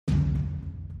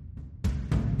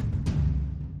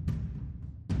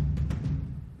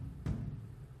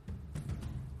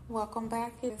Welcome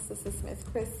back. This is Miss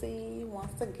Chrissy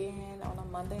once again on a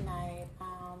Monday night.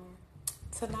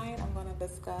 Tonight I'm going to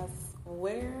discuss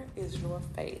where is your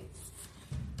faith?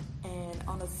 And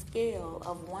on a scale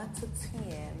of 1 to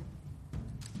 10,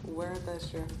 where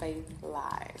does your faith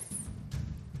lie?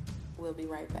 We'll be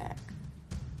right back.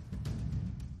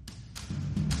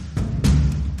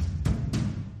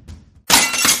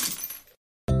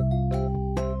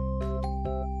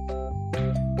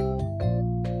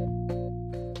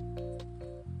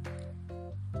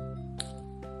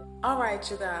 All right,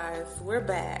 you guys, we're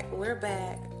back,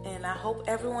 and I hope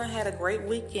everyone had a great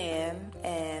weekend,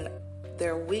 and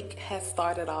their week has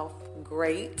started off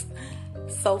great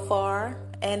so far,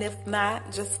 and if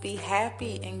not, just be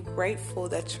happy and grateful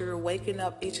that you're waking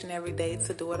up each and every day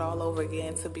to do it all over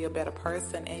again, to be a better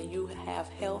person, and you have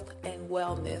health and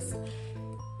wellness,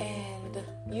 and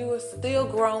you are still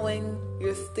growing,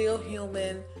 you're still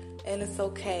human, and it's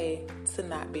okay to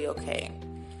not be okay.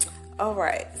 All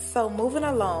right, so moving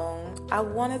along, I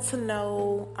wanted to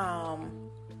know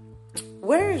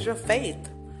where is your faith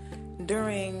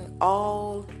during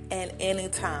all and any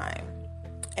time?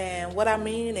 And what I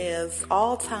mean is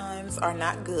all times are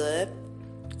not good,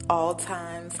 all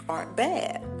times aren't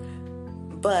bad.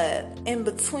 But in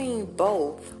between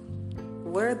both,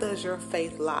 where does your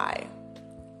faith lie?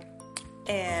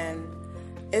 And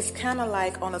it's kind of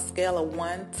like on a scale of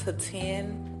 1 to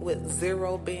 10, with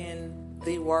 0 being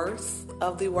the worst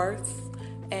of the worst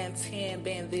and 10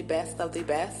 being the best of the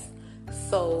best.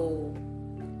 So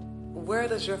where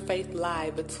does your faith lie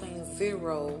between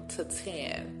 0 to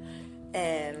 10?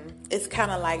 And it's kind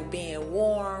of like being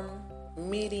warm,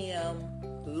 medium,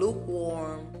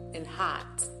 lukewarm, and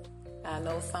hot. I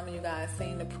know some of you guys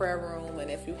seen The Prayer Room, and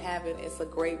if you haven't, it's a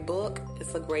great book.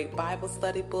 It's a great Bible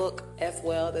study book as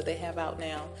well that they have out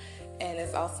now, and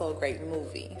it's also a great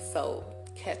movie. So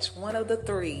catch one of the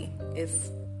three.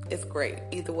 It's great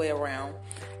either way around.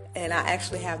 And I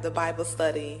actually have the Bible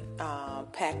study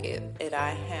packet, and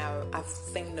I've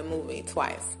seen the movie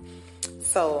twice.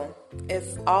 So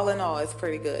it's all in all, it's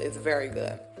pretty good. It's very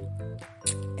good.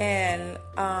 And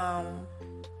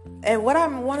what I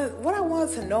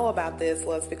wanted to know about this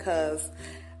was because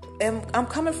I'm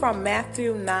coming from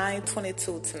Matthew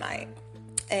 9:22 tonight,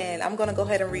 and I'm going to go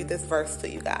ahead and read this verse to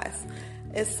you guys.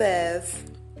 It says,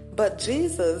 "But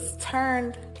Jesus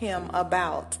turned him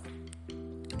about,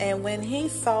 and when he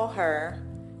saw her,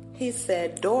 he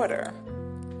said, 'Daughter,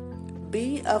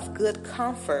 be of good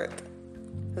comfort.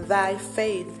 Thy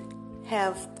faith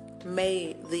hath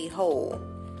made thee whole.'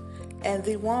 And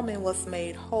the woman was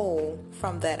made whole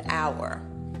from that hour."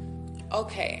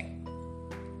 Okay.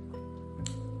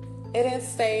 It didn't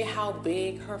say how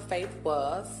big her faith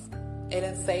was. It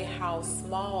didn't say how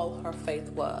small her faith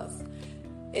was.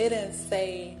 It didn't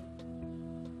say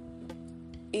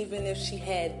even if she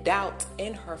had doubt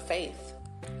in her faith.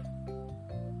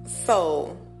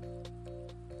 So,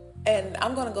 and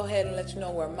I'm going to go ahead and let you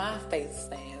know where my faith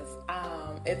stands.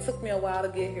 It took me a while to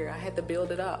get here. I had to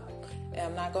build it up, and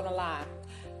I'm not going to lie.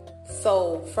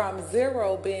 So from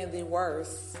 0 being the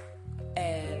worst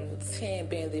and 10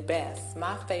 being the best,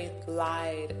 my faith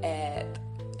lied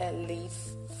at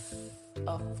least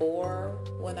a 4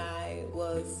 when I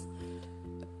was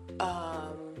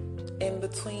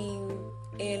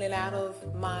in and out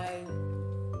of my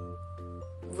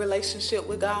relationship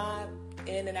with God,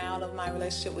 in and out of my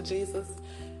relationship with Jesus.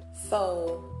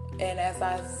 So, and as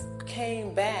I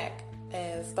came back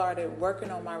and started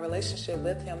working on my relationship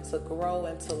with him to grow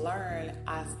and to learn,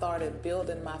 I started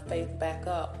building my faith back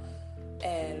up.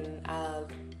 And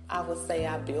I would say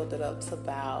I built it up to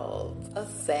about a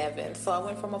 7. So I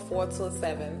went from a 4 to a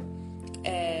 7.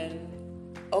 And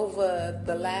over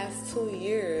the last 2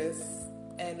 years,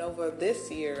 and over this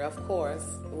year, of course,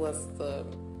 was the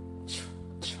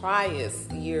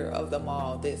triest year of them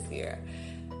all this year.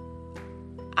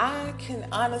 I can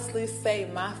honestly say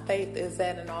my faith is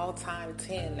at an all-time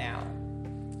 10 now.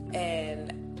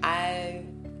 And I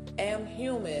am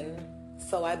human,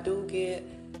 so I do get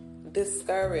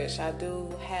discouraged. I do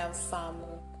have some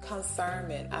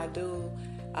concernment. I do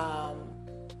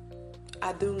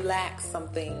lack some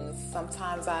things.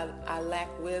 Sometimes I lack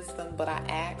wisdom, but I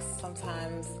ask.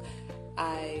 Sometimes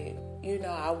I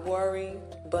worry,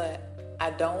 but I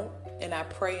don't, and I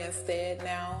pray instead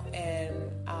now.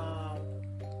 And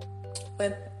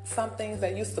when some things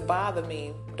that used to bother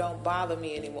me don't bother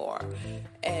me anymore,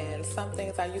 and some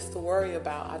things I used to worry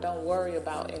about, I don't worry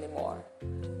about anymore.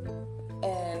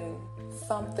 And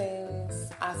some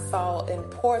things I saw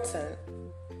important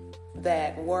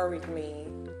that worried me,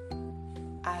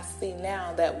 I see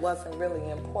now that wasn't really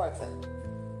important.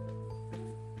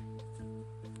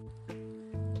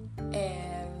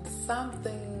 some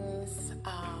things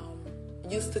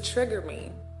used to trigger me,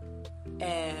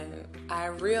 and I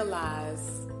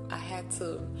realized I had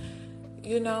to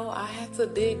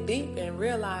dig deep and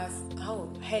realize, oh,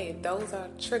 hey, those are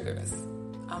triggers.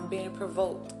 I'm being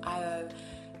provoked. I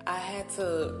had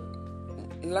to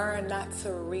learn not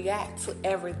to react to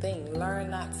everything. Learn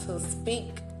not to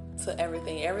speak to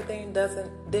everything. Everything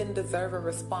didn't deserve a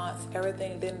response.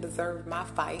 Everything didn't deserve my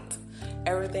fight.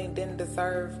 Everything didn't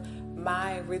deserve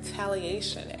my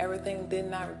retaliation. Everything did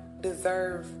not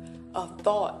deserve a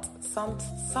thought.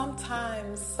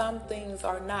 Sometimes some things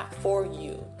are not for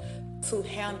you to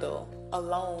handle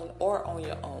alone or on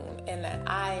your own, and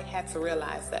I had to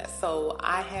realize that. So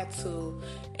I had to,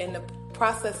 in the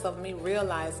process of me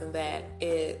realizing that,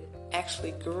 it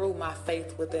actually grew my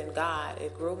faith within God.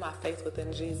 It grew my faith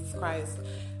within Jesus Christ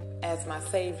as my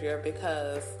Savior,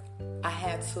 because I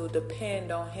had to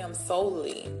depend on Him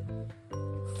solely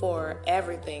for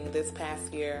everything this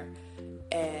past year,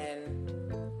 and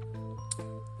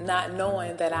not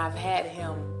knowing that I've had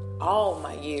Him all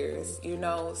my years,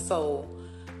 so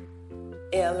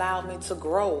it allowed me to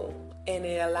grow, and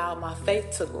it allowed my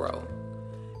faith to grow.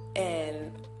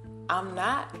 And I'm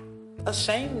not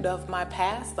ashamed of my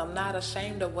past. I'm not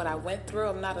ashamed of what I went through.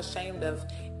 I'm not ashamed of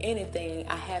anything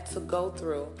I had to go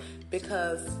through,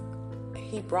 because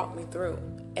He brought me through.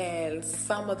 And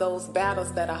some of those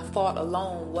battles that I fought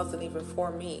alone wasn't even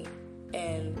for me.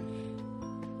 And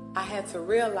I had to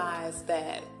realize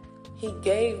that He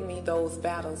gave me those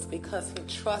battles because He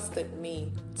trusted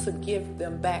me to give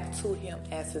them back to Him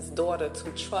as His daughter,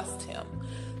 to trust Him.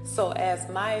 So as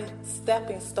my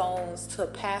stepping stones to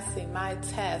passing my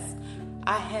test,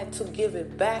 I had to give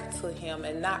it back to Him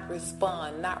and not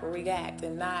respond, not react,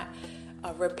 and not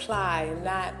reply, and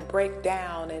not break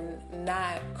down, and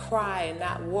not cry, and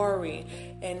not worry,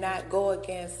 and not go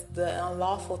against the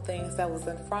unlawful things that was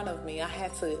in front of me. I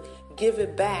had to give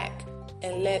it back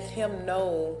and let Him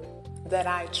know that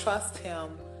I trust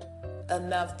Him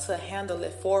enough to handle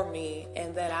it for me,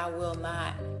 and that I will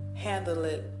not handle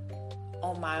it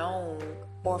on my own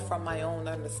or from my own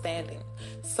understanding.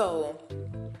 So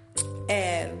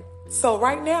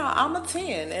right now I'm a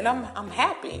 10, and I'm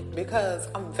happy, because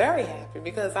I'm very happy,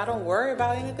 because I don't worry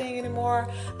about anything anymore.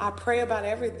 I pray about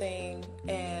everything,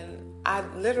 and I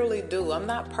literally do. I'm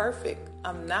not perfect.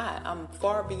 I'm not. I'm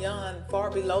far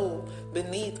below,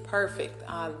 beneath perfect.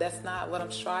 That's not what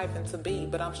I'm striving to be,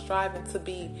 but I'm striving to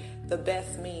be the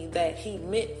best me that He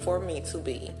meant for me to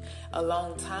be a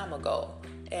long time ago.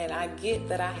 And I get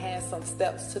that I had some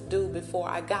steps to do before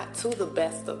I got to the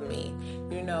best of me,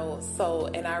 so,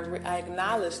 and I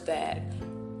acknowledge that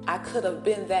I could have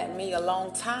been that me a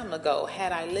long time ago,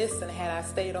 had I listened, had I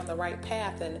stayed on the right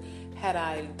path, and had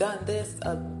I done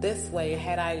this way,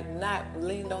 had I not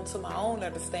leaned onto my own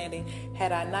understanding,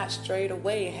 had I not strayed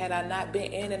away, had I not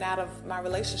been in and out of my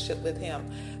relationship with Him.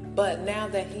 But now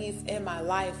that He's in my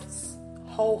life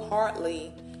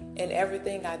wholeheartedly, in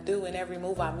everything I do and every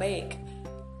move I make,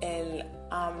 and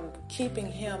I'm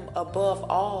keeping Him above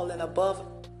all and above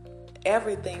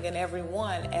everything and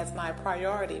everyone as my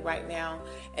priority right now.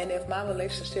 And if my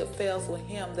relationship fails with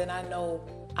Him, then I know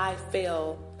I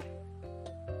fail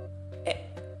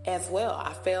as well.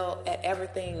 I fail at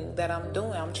everything that I'm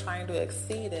doing. I'm trying to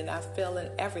exceed, and I fail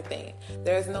in everything.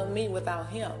 There's no me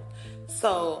without Him.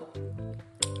 So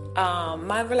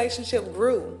my relationship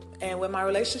grew, and when my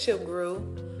relationship grew,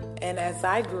 and as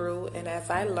I grew, and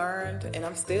as I learned, and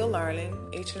I'm still learning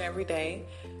each and every day,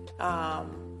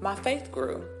 my faith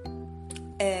grew.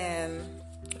 And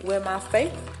when my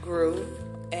faith grew,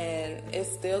 and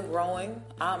it's still growing,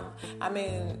 I'm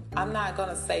not going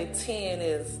to say 10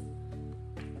 is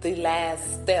the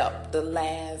last step, the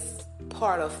last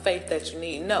part of faith that you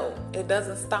need. No, it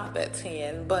doesn't stop at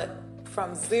 10, but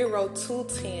from 0 to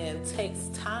 10 takes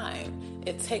time.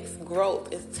 It takes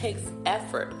growth. It takes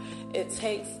effort. It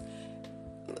takes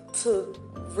to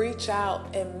reach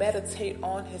out and meditate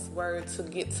on His Word, to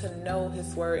get to know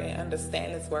His Word and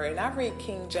understand His Word. And I read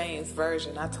King James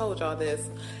Version. I told y'all this.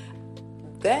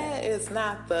 That is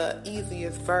not the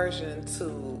easiest version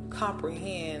to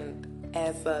comprehend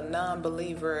as a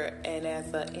non-believer, and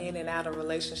as an in and out of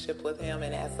relationship with Him,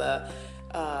 and as a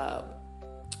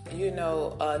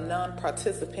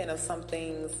non-participant of some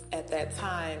things at that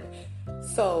time.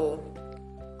 So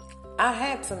I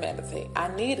had to meditate. I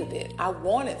needed it. I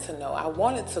wanted to know. I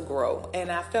wanted to grow.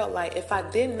 And I felt like if I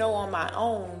didn't know on my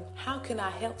own, how can I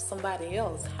help somebody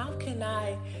else? How can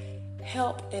I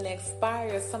help and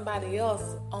inspire somebody else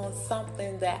on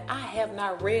something that I have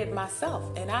not read myself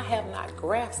and I have not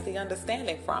grasped the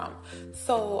understanding from?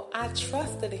 So I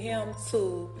trusted Him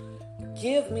to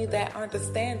give me that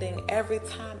understanding every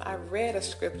time I read a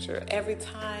scripture, every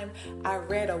time I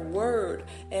read a word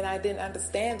and I didn't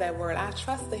understand that word. I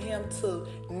trusted him to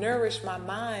nourish my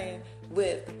mind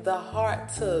with the heart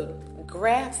to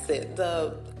grasp it,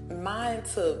 the mind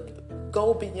to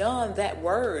go beyond that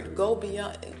word, go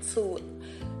beyond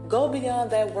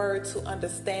that word to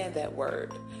understand that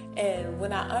word. And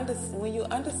when you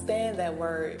understand that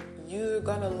word, you're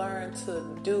going to learn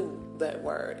to do that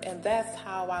word. And that's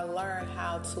how I learned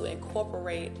how to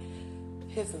incorporate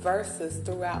his verses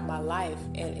throughout my life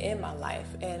and in my life.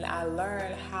 And I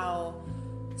learned how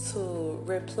to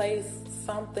replace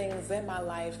some things in my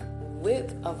life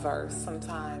with a verse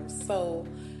sometimes. So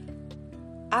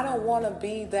I don't want to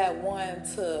be that one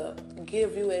to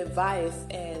give you advice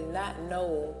and not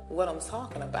know what I'm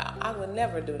talking about. I would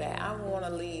never do that. I don't want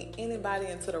to lead anybody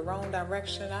into the wrong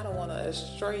direction. I don't want to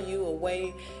stray you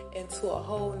away into a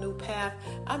whole new path.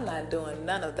 I'm not doing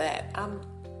none of that.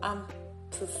 I'm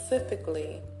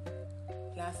specifically,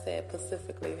 and I said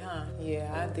Pacifically, huh?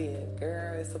 Yeah, I did.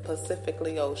 Girl, it's a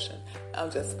Pacifically Ocean. I'm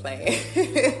just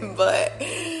playing. But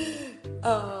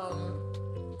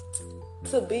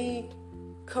to be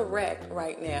correct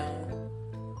right now,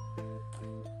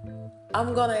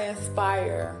 I'm going to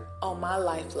inspire on my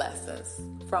life lessons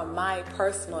from my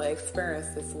personal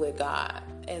experiences with God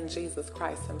and Jesus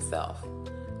Christ himself.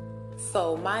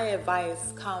 So my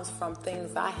advice comes from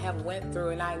things I have went through,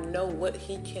 and I know what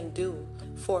he can do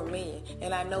for me,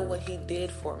 and I know what he did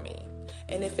for me.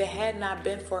 And if it had not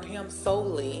been for him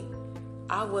solely,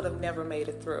 I would have never made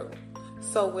it through.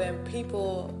 So when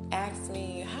people ask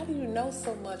me, how do you know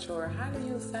so much, or how do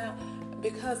you sound?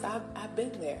 Because I've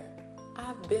been there.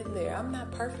 I've been there. I'm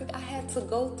not perfect. I had to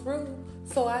go through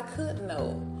so I could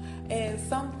know. And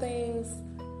some things,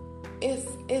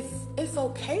 it's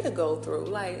okay to go through.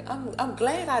 Like I'm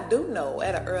glad I do know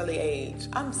at an early age.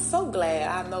 I'm so glad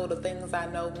I know the things I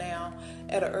know now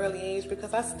at an early age,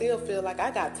 because I still feel like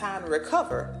I got time to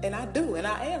recover, and I do, and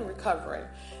I am recovering.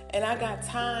 And I got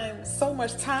time, so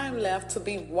much time left to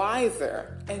be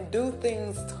wiser and do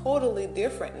things totally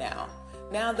different now.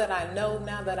 Now that I know,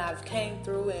 now that I've came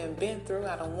through and been through,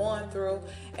 I done won through,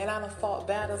 and I done fought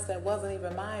battles that wasn't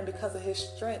even mine because of his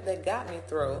strength that got me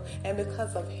through, and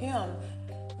because of him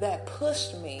that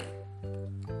pushed me.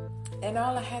 And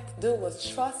all I had to do was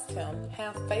trust him,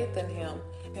 have faith in him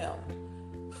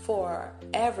for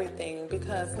everything,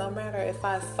 because no matter if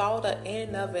I saw the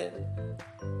end of it,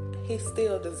 he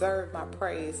still deserved my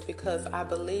praise, because I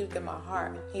believed in my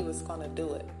heart he was going to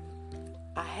do it.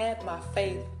 I had my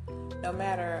faith no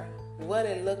matter what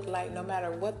it looked like, no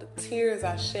matter what the tears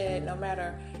I shed, no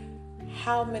matter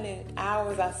how many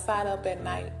hours I sat up at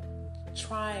night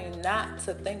trying not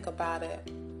to think about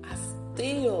it, I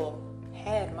still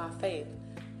had my faith.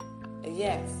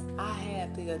 Yes, I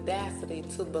had the audacity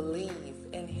to believe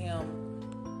in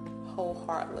him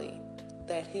wholeheartedly,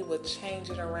 that he would change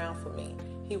it around for me.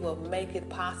 He will make it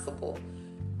possible.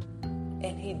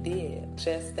 And he did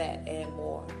just that and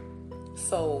more.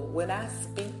 So when I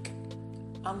speak,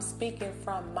 I'm speaking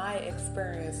from my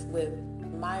experience with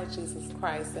my Jesus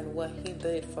Christ and what he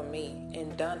did for me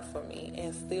and done for me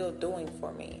and still doing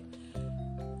for me.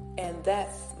 And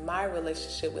that's my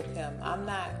relationship with him. I'm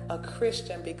not a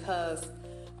Christian because,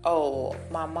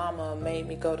 my mama made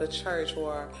me go to church,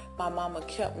 or my mama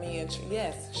kept me in church.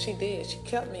 Yes, she did. She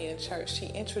kept me in church. She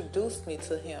introduced me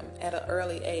to him at an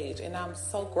early age, and I'm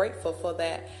so grateful for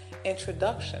that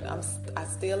introduction. I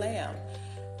still am.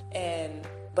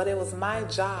 But it was my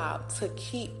job to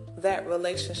keep that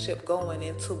relationship going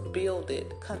and to build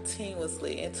it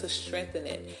continuously and to strengthen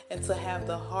it and to have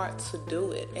the heart to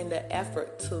do it and the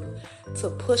effort to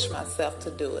push myself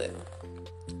to do it.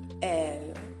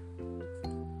 And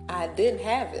I didn't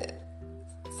have it.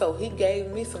 So he gave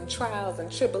me some trials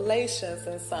and tribulations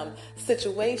and some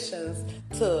situations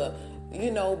to,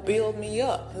 build me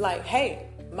up. Like, hey,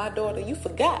 my daughter, you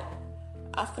forgot.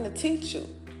 I'm finna teach you.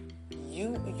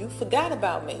 You forgot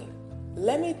about me.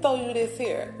 Let me throw you this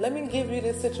here. Let me give you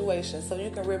this situation so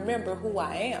you can remember who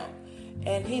I am.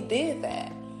 And he did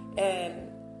that. And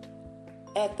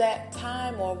at that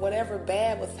time, or whatever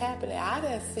bad was happening, I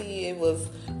didn't see it was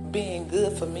being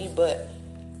good for me, but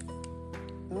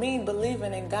me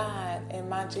believing in God and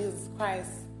my Jesus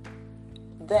Christ,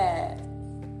 that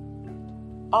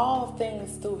all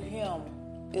things through him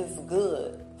is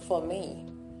good for me.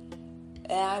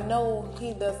 And I know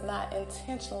he does not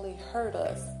intentionally hurt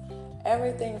us.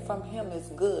 Everything from him is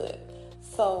good.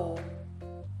 So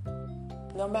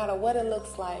no matter what it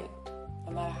looks like,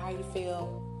 no matter how you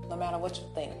feel, no matter what you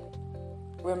think,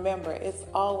 remember, it's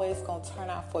always going to turn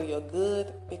out for your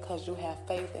good because you have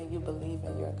faith and you believe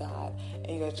in your God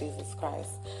and your Jesus Christ.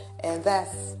 And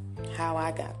that's how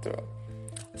I got through.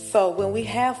 So when we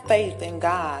have faith in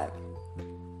God,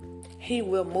 He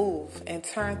will move and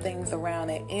turn things around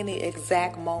at any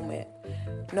exact moment,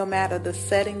 no matter the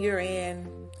setting you're in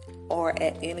or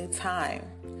at any time.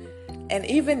 And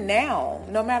even now,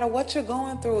 no matter what you're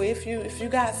going through, if you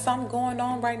got something going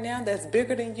on right now that's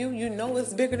bigger than you, you know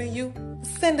it's bigger than you,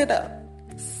 send it up.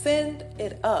 Send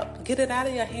it up. Get it out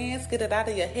of your hands, get it out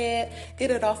of your head, get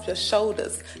it off your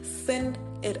shoulders. Send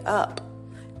it up.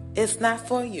 It's not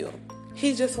for you.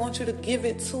 He just wants you to give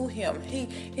it to Him.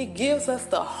 He gives us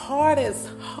the hardest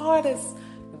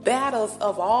battles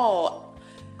of all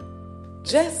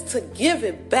just to give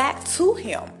it back to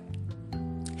Him.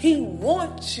 He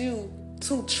wants you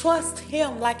to trust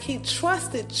Him like He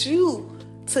trusted you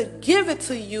to give it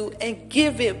to you and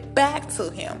give it back to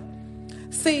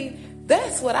Him. See,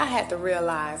 that's what I had to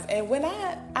realize. And when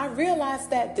I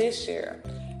realized that this year,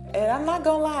 and I'm not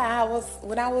gonna lie,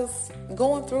 when I was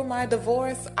going through my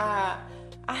divorce, I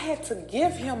had to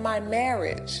give Him my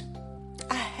marriage.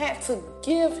 I had to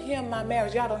give Him my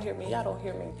marriage. Y'all don't hear me.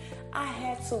 I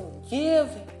had to give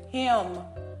Him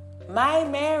my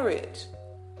marriage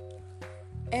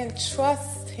and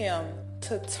trust Him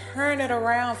to turn it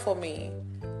around for me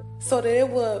so that it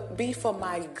would be for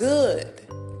my good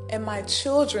and my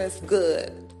children's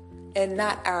good and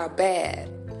not our bad.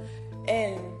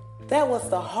 And that was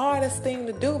the hardest thing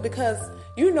to do because,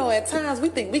 at times we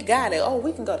think we got it. Oh,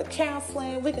 we can go to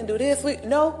counseling. We can do this.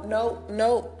 No.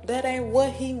 That ain't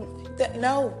what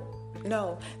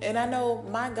no. And I know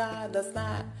my God does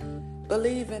not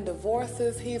believe in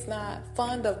divorces. He's not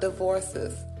fond of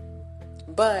divorces.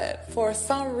 But for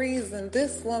some reason,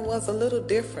 this one was a little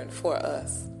different for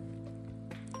us.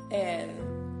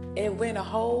 And it went a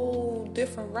whole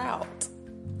different route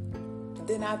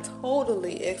than I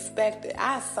totally expected.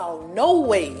 I saw no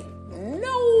way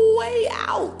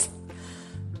out.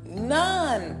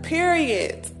 None,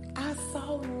 period. I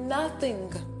saw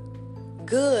nothing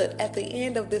good at the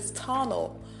end of this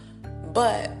tunnel.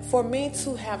 But for me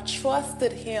to have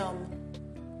trusted Him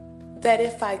that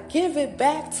if I give it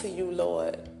back to you,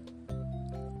 Lord,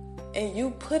 and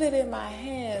you put it in my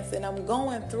hands and I'm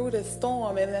going through this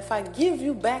storm, and if I give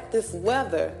you back this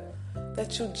weather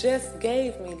that you just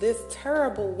gave me, this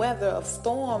terrible weather of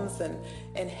storms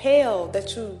and hail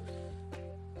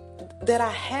that I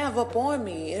have up on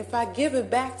me, if I give it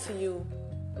back to you,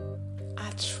 I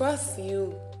trust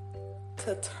you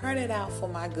to turn it out for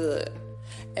my good.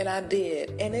 And I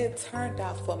did. And it turned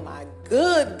out for my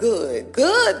good.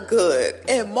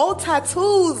 And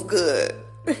multitudes good.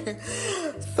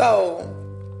 So,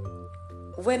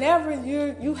 whenever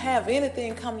you have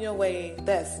anything come your way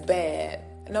that's bad,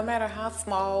 no matter how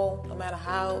small, no matter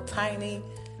how tiny,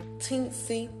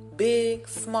 teensy, big,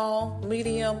 small,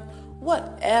 medium,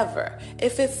 whatever.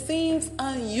 If it seems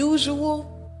unusual,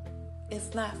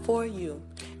 it's not for you.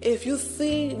 If you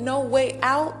see no way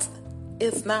out,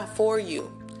 it's not for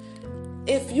you.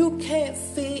 If you can't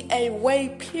see a way,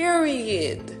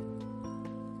 period,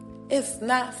 it's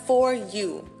not for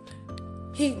you.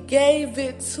 He gave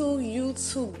it to you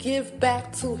to give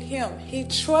back to Him. He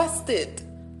trusted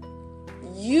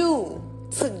you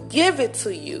to give it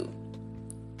to you,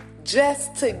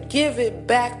 just to give it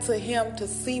back to Him to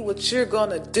see what you're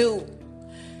gonna do.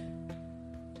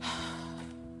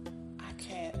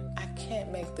 I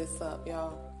can't make this up,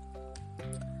 y'all.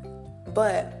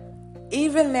 But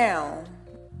even now,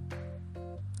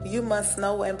 you must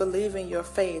know and believe in your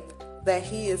faith that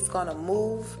He is going to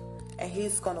move and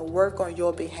He's going to work on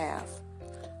your behalf.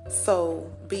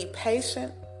 So be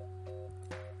patient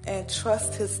and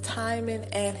trust His timing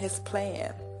and His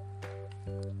plan.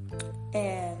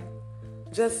 And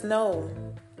just know,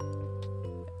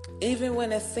 even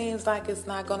when it seems like it's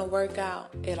not going to work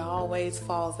out, it always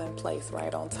falls in place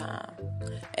right on time.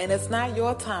 And it's not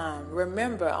your time.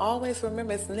 Always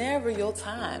remember, it's never your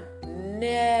time.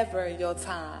 Never your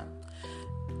time.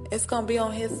 It's going to be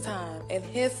on His time. And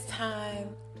His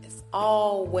time is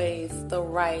always the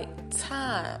right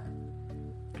time.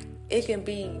 It can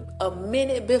be a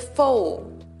minute before.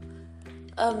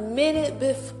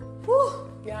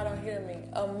 Y'all don't hear me.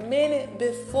 A minute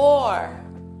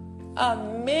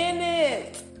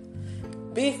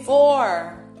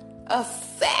before. A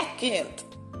second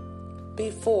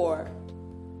before.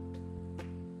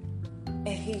 And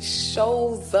He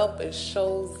shows up and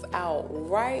shows out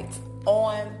right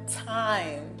on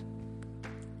time.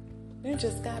 You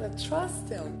just got to trust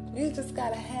Him. You just got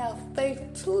to have faith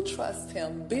to trust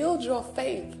Him. Build your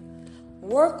faith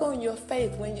Work on your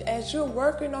faith. As you're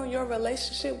working on your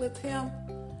relationship with Him,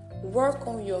 work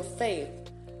on your faith.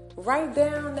 Write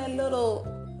down that little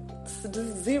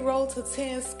 0 to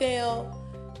 10 scale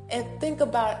and think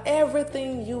about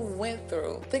everything you went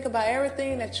through. Think about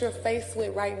everything that you're faced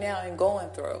with right now and going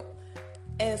through.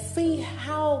 And see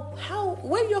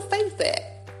where your faith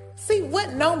at. See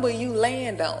what number you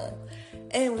land on.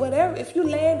 And whatever, if you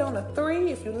land on a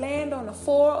 3, if you land on a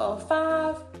 4 or a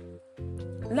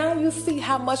 5, now you see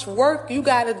how much work you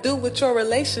got to do with your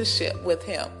relationship with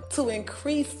Him to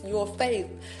increase your faith.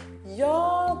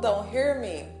 Y'all don't hear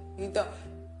me. You don't.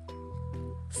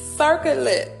 Circle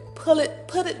it. Put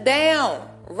it down.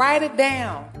 Write it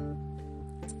down.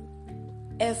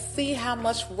 And see how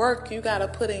much work you got to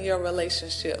put in your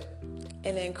relationship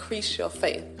and increase your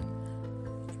faith.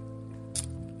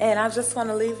 And I just want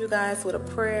to leave you guys with a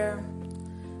prayer.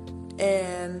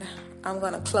 And I'm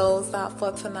going to close out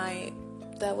for tonight.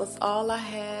 That was all I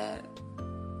had.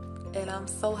 And I'm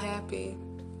so happy.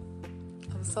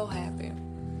 I'm so happy.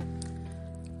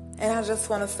 And I just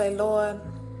want to say, Lord,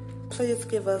 please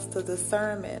give us the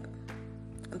discernment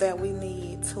that we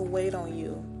need to wait on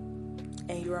you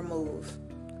and your move.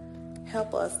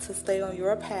 Help us to stay on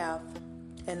your path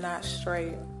and not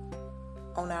stray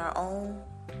on our own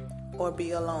or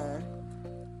be alone.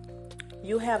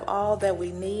 You have all that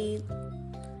we need,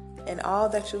 and all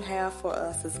that you have for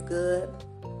us is good,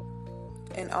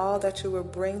 and all that you will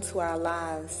bring to our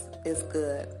lives is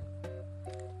good.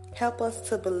 Help us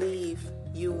to believe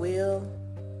your will,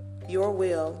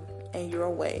 and your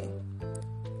way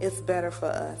is better for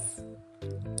us.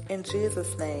 In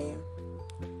Jesus' name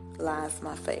lies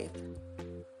my faith.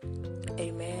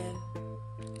 Amen.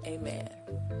 Amen.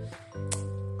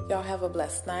 Y'all have a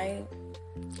blessed night.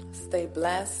 Stay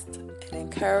blessed and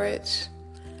encouraged.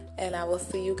 And I will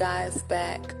see you guys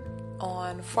back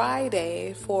on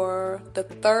Friday for the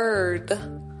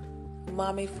 3rd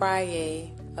Mommy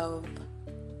Friday of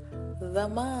the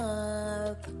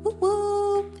month.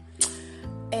 Woo-woo.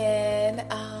 And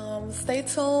stay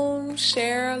tuned,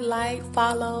 share, like,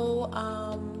 follow.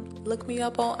 Look me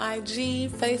up on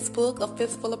IG, Facebook, A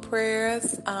Fistful of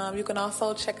Prayers. You can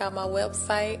also check out my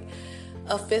website,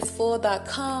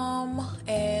 afistful.com,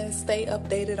 and stay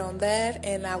updated on that.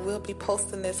 And I will be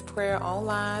posting this prayer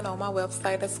online on my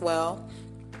website as well.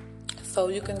 So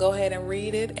you can go ahead and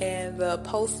read it. And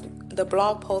the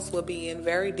blog post will be in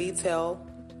very detail.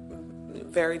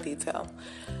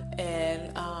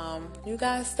 And you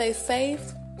guys stay safe,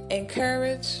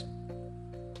 encourage,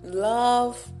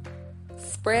 love,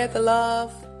 spread the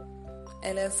love,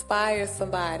 and inspire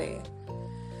somebody.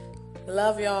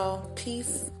 Love y'all.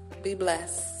 Peace. Be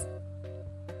blessed.